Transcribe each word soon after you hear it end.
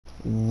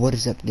What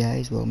is up,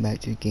 guys? Welcome back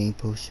to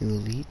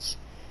GamePosterElites,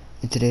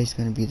 and today's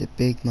going to be the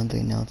big monthly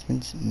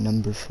announcements,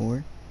 number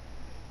 4.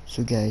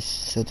 So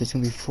guys, there's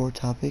going to be 4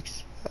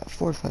 topics,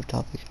 4 or 5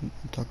 topics I'm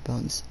going to talk about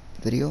in this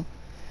video,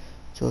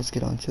 so let's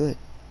get on to it.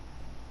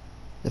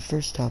 The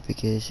first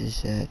topic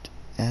is that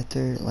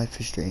after Life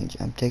is Strange,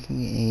 I'm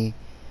taking a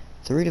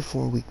 3 to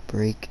 4 week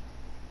break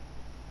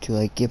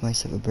to give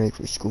myself a break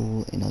for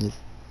school and other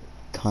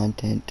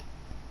content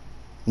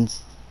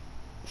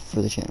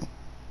for the channel.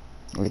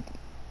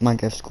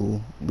 Minecraft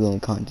school, building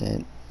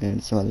content,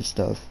 and some other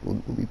stuff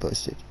will be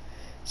posted.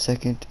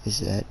 Second is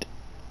that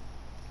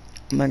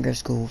Minecraft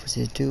school for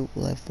season 2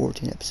 will have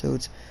 14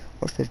 episodes,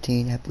 or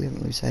 15, we haven't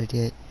really decided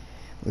yet,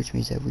 which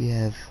means that we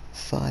have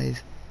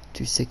 5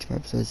 to 6 more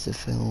episodes to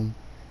film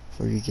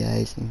for you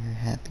guys, and we're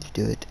happy to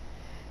do it.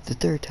 The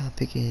third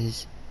topic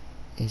is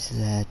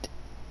that,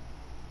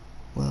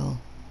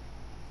 well,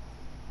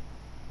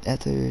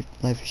 after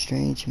Life is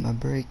Strange and my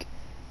break,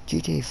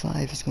 GTA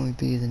 5 is going to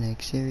be the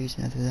next series,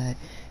 and after that,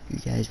 you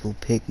guys will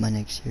pick my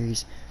next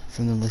series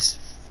from the list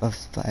of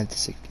 5 to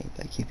 6 games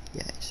I keep you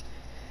guys.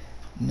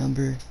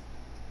 Number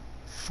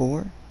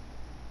 4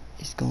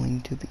 is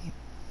going to be,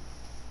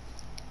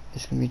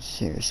 it's going to be the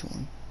serious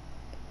one,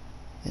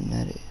 and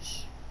that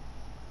is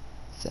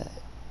that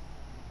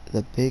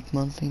the big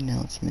monthly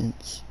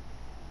announcements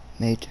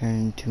may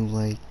turn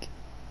into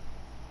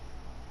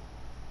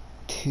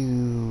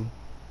 2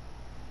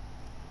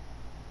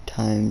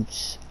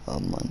 times a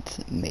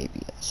month,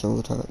 maybe.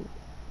 So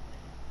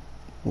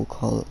we'll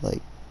call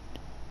it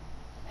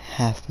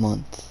half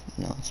month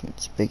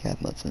announcements, big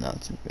half month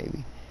announcements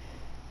maybe.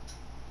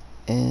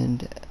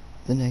 And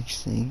the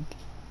next thing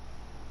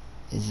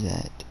is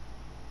that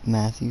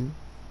Matthew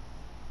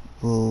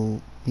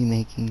will be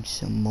making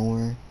some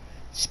more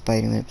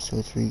Spider-Man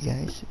episodes for you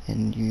guys,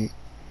 and you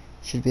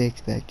should be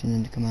expecting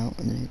them to come out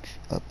in the next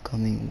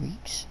upcoming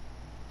weeks.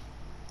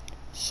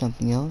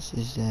 Something else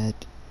is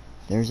that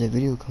there's a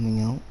video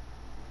coming out,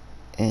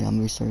 and I'm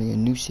gonna be starting a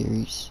new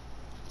series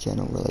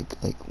channel where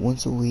like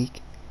once a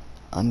week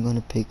I'm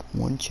gonna pick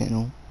one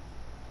channel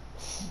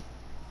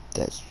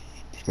that's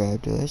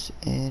subscribed to us,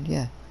 and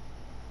yeah,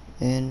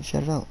 and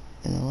shout it out.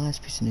 And the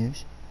last piece of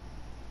news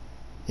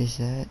is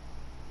that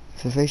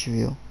for the face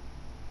reveal,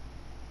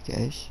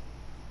 guys,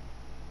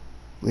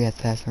 we have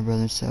passed my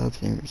brother's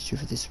subs and reached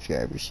 250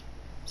 subscribers.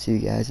 See you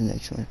guys in the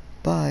next one.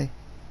 Bye.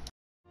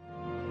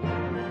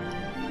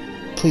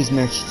 Please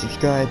make sure to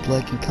subscribe,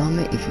 like, and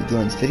comment if you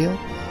enjoyed this video.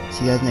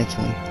 See you guys next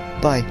one.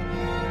 Bye.